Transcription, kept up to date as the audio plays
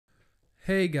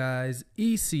Hey guys,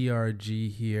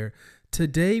 ECRG here.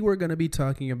 Today we're going to be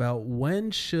talking about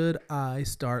when should I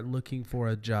start looking for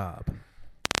a job.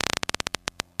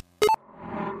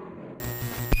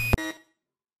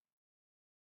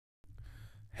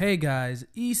 Hey guys,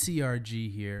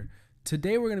 ECRG here.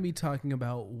 Today we're going to be talking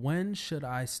about when should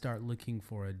I start looking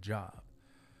for a job.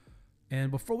 And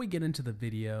before we get into the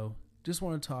video, just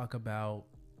want to talk about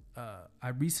I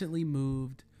recently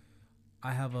moved.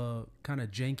 I have a kind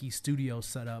of janky studio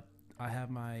set up. I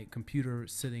have my computer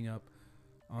sitting up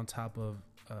on top of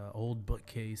an old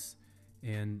bookcase,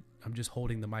 and I'm just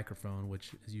holding the microphone,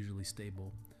 which is usually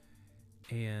stable.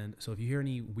 And so if you hear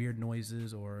any weird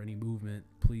noises or any movement,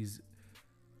 please,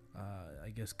 I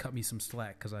guess, cut me some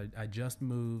slack because I just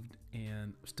moved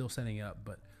and still setting up,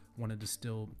 but wanted to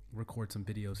still record some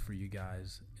videos for you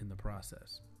guys in the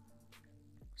process.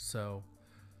 So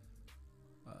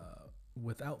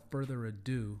without further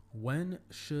ado, when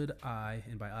should I,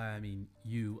 and by I mean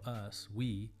you, us,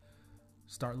 we,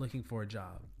 start looking for a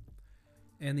job?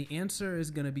 And the answer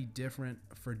is going to be different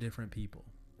for different people.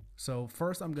 So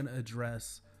first, I'm going to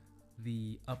address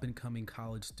the up and coming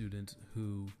college students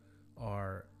who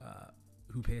are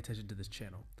who pay attention to this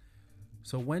channel.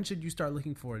 So when should you start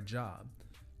looking for a job?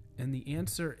 And the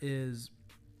answer is,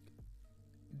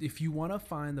 if you want to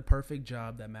find the perfect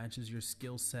job that matches your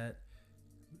skill set,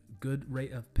 good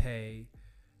rate of pay,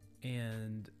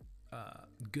 and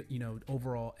good,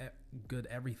 overall good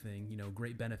everything,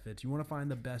 great benefits. You want to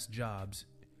find the best jobs.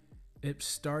 It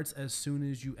starts as soon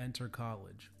as you enter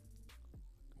college.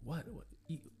 What?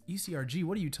 ECRG?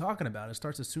 What are you talking about? It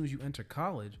starts as soon as you enter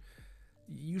college.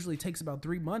 It usually takes about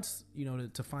 3 months,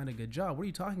 to find a good job. What are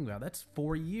you talking about? That's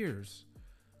 4 years.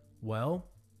 Well,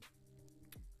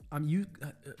 I'm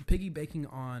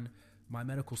piggybacking on my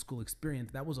medical school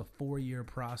experience. That was a 4-year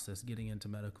process getting into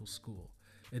medical school.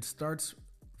 It starts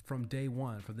from day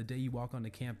one, from the day you walk onto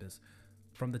campus,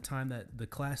 from the time that the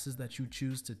classes that you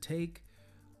choose to take,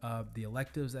 the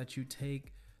electives that you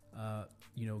take,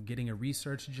 getting a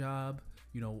research job,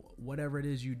 whatever it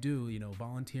is you do,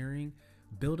 volunteering,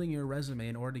 building your resume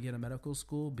in order to get a medical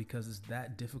school, because it's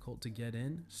that difficult to get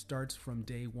in, starts from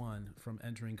day one from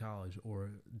entering college,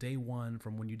 or day one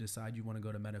from when you decide you want to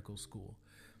go to medical school.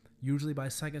 Usually by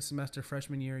second semester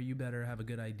freshman year, you better have a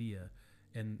good idea.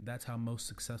 And that's how most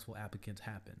successful applicants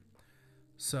happen.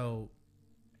 So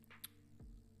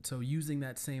using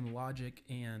that same logic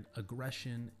and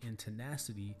aggression and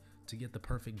tenacity to get the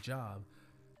perfect job,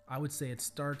 I would say it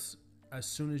starts as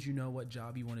soon as you know what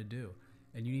job you want to do.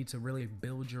 And you need to really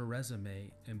build your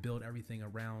resume and build everything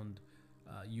around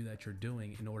you that you're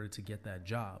doing in order to get that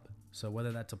job. So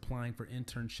whether that's applying for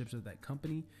internships at that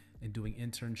company and doing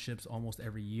internships almost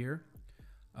every year,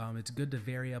 it's good to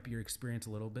vary up your experience a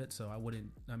little bit. So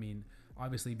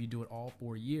obviously if you do it all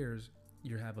 4 years,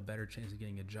 you have a better chance of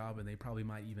getting a job, and they probably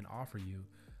might even offer you.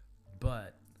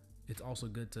 But it's also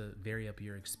good to vary up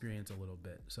your experience a little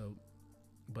bit. So,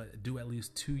 but do at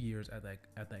least 2 years at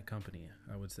that company,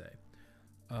 I would say.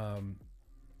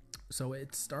 So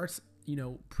it starts,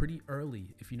 pretty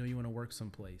early if you want to work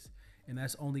someplace, and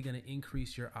that's only going to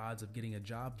increase your odds of getting a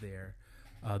job there.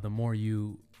 The more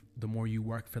you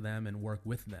work for them and work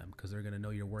with them, because they're going to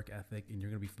know your work ethic, and you're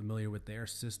going to be familiar with their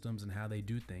systems and how they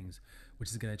do things,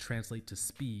 which is going to translate to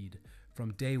speed.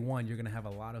 From day one, you're going to have a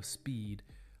lot of speed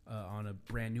on a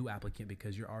brand new applicant,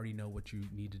 because you already know what you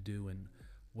need to do and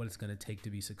what it's going to take to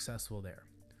be successful there.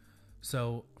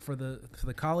 So for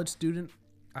the college student,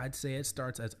 I'd say it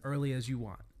starts as early as you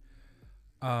want.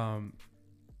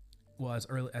 As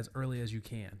early as you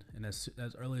can, and as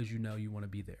early as you know you want to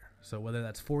be there. So whether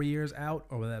that's 4 years out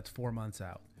or whether that's 4 months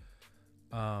out.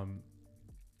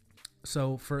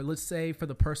 So let's say for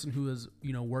the person who has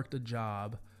worked a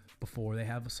job before, they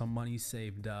have some money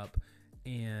saved up,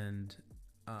 and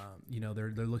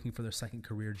they're looking for their second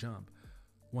career jump.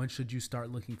 When should you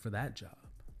start looking for that job?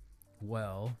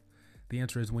 Well, the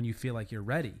answer is when you feel like you're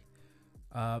ready.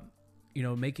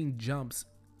 Making jumps,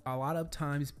 a lot of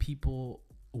times people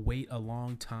wait a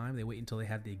long time. They wait until they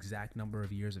have the exact number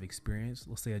of years of experience.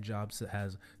 Let's say a job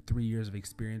has 3 years of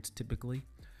experience. Typically,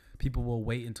 people will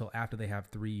wait until after they have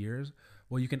 3 years.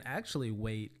 Well, you can actually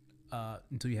wait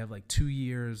until you have like 2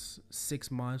 years, 6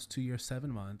 months, 2 years,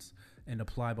 7 months, and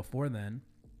apply before then.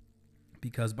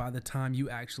 Because by the time you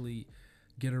actually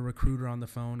get a recruiter on the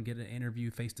phone, get an interview,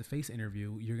 face-to-face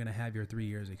interview, you're going to have your 3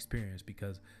 years experience,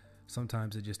 because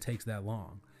sometimes it just takes that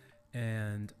long.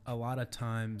 And a lot of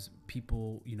times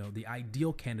people, the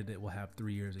ideal candidate will have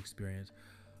 3 years experience,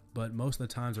 but most of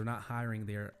the times they're not hiring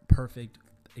their perfect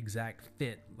exact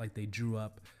fit, like they drew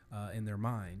up in their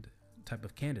mind type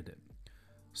of candidate.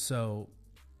 So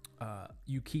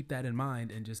you keep that in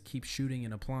mind and just keep shooting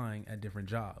and applying at different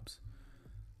jobs.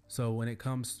 So when it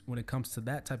comes to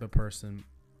that type of person,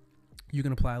 you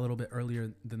can apply a little bit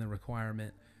earlier than the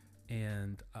requirement,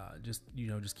 and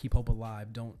just keep hope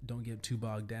alive. Don't get too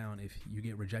bogged down if you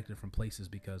get rejected from places,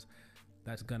 because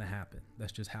that's gonna happen.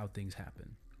 That's just how things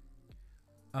happen.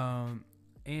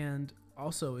 And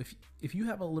also, if you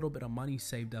have a little bit of money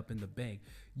saved up in the bank,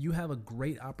 you have a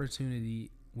great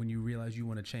opportunity when you realize you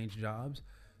want to change jobs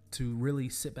to really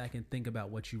sit back and think about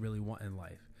what you really want in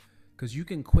life. Because you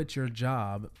can quit your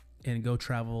job and go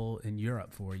travel in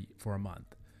Europe for a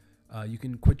month. You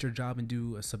can quit your job and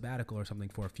do a sabbatical or something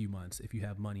for a few months if you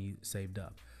have money saved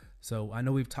up. So I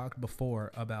know we've talked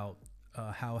before about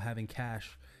how having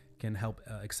cash can help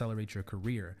accelerate your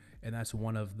career. And that's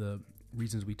one of the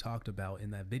reasons we talked about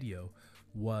in that video,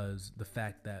 was the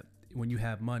fact that when you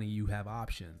have money, you have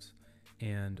options,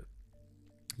 and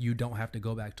you don't have to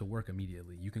go back to work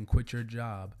immediately. You can quit your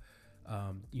job,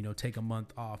 take a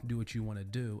month off, do what you want to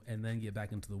do, and then get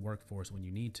back into the workforce when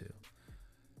you need to.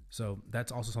 So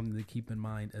that's also something to keep in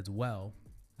mind as well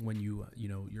when you're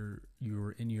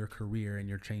in your career and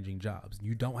you're changing jobs.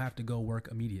 You don't have to go work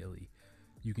immediately.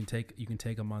 You can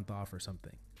take a month off or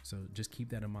something. So just keep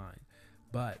that in mind.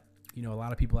 But a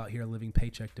lot of people out here are living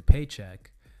paycheck to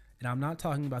paycheck, and I'm not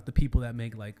talking about the people that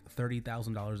make like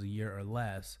 $30,000 a year or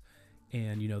less,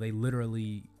 and they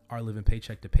literally are living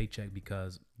paycheck to paycheck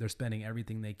because they're spending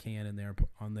everything they can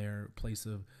on their place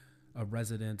of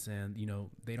residence, and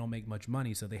they don't make much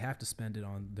money, so they have to spend it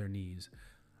on their needs.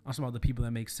 I'm talking about the people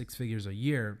that make six figures a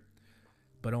year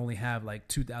but only have like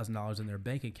 $2,000 in their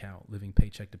bank account, living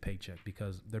paycheck to paycheck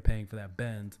because they're paying for that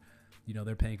Benz,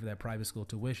 they're paying for that private school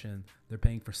tuition, they're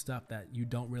paying for stuff that you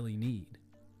don't really need,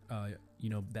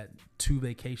 that 2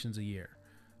 vacations a year,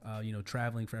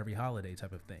 traveling for every holiday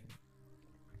type of thing.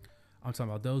 I'm talking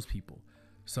about those people.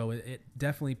 So it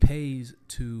definitely pays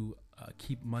to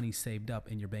keep money saved up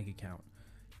in your bank account,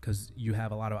 because you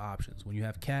have a lot of options. When you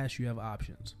have cash, you have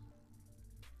options.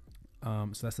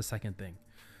 So that's the second thing.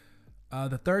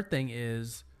 The third thing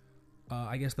is,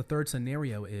 I guess the third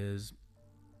scenario is,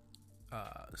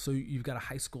 so you've got a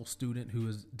high school student who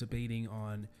is debating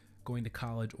on going to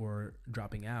college or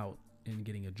dropping out and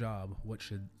getting a job. What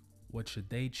should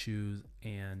they choose?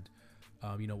 And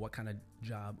what kind of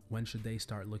job? When should they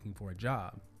start looking for a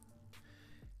job?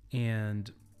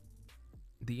 And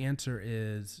the answer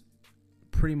is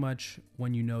pretty much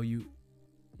when you know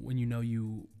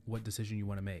what decision you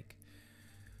want to make.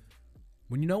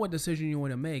 When you know what decision you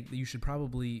want to make, you should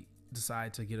probably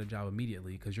decide to get a job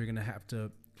immediately, because you're going to have to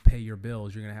pay your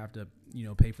bills. You're going to have to,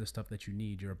 pay for the stuff that you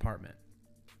need, your apartment,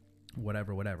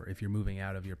 whatever, if you're moving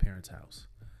out of your parents' house.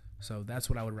 So that's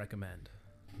what I would recommend.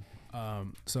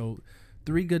 So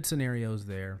 3 good scenarios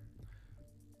there,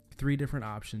 3 different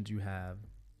options you have.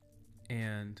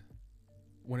 And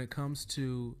when it comes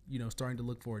to, starting to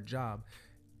look for a job,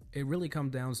 it really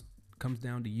comes down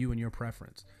to you and your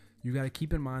preference. You got to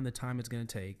keep in mind the time it's going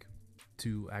to take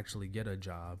to actually get a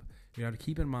job. You got to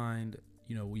keep in mind,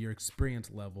 your experience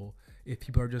level. If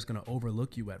people are just going to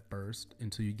overlook you at first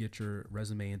until you get your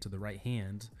resume into the right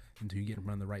hands, until you get in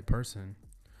front of the right person,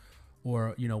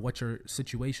 or, what your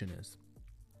situation is.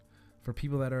 For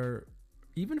people that are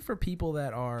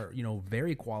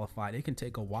very qualified, it can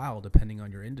take a while depending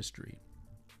on your industry.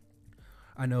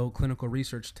 I know clinical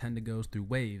research tends to go through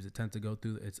waves. It tends to go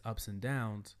through its ups and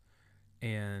downs.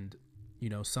 And,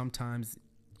 sometimes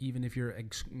even if you're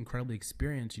incredibly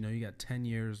experienced, you got 10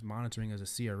 years monitoring as a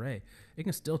CRA, it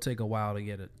can still take a while to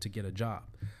get a job.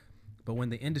 But when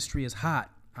the industry is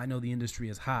hot, I know the industry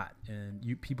is hot, and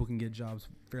people can get jobs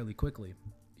fairly quickly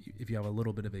if you have a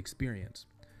little bit of experience.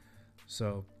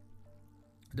 So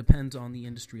it depends on the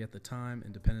industry at the time,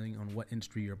 and depending on what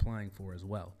industry you're applying for as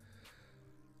well.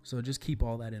 So just keep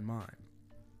all that in mind.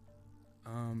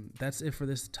 That's it for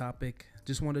this topic.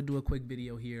 Just wanted to do a quick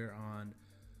video here on,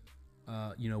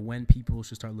 when people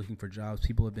should start looking for jobs.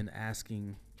 People have been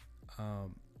asking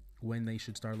when they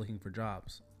should start looking for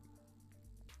jobs,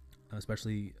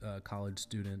 especially college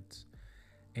students.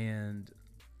 And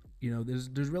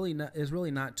it's really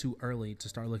not too early to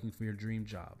start looking for your dream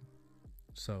job.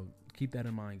 So keep that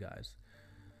in mind, guys.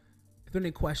 If there are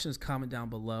any questions, comment down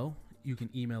below. You can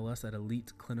email us at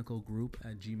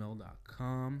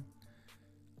eliteclinicalgroup@gmail.com.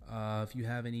 If you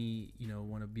have any,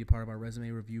 want to be a part of our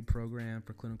resume review program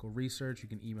for clinical research, you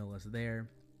can email us there,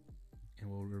 and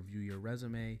we'll review your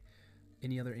resume.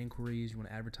 Any other inquiries, you want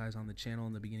to advertise on the channel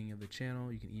in the beginning of the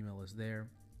channel, you can email us there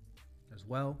as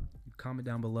well. You comment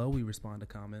down below. We respond to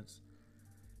comments.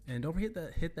 And don't forget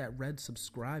to hit that red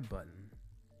subscribe button.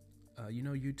 You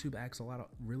know, YouTube acts a lot of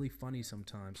really funny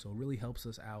sometimes, so it really helps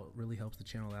us out, really helps the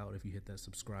channel out if you hit that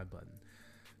subscribe button.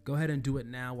 Go ahead and do it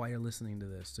now while you're listening to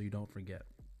this so you don't forget.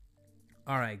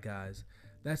 All right, guys,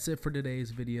 that's it for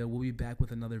today's video. We'll be back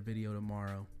with another video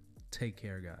tomorrow. Take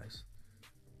care, guys.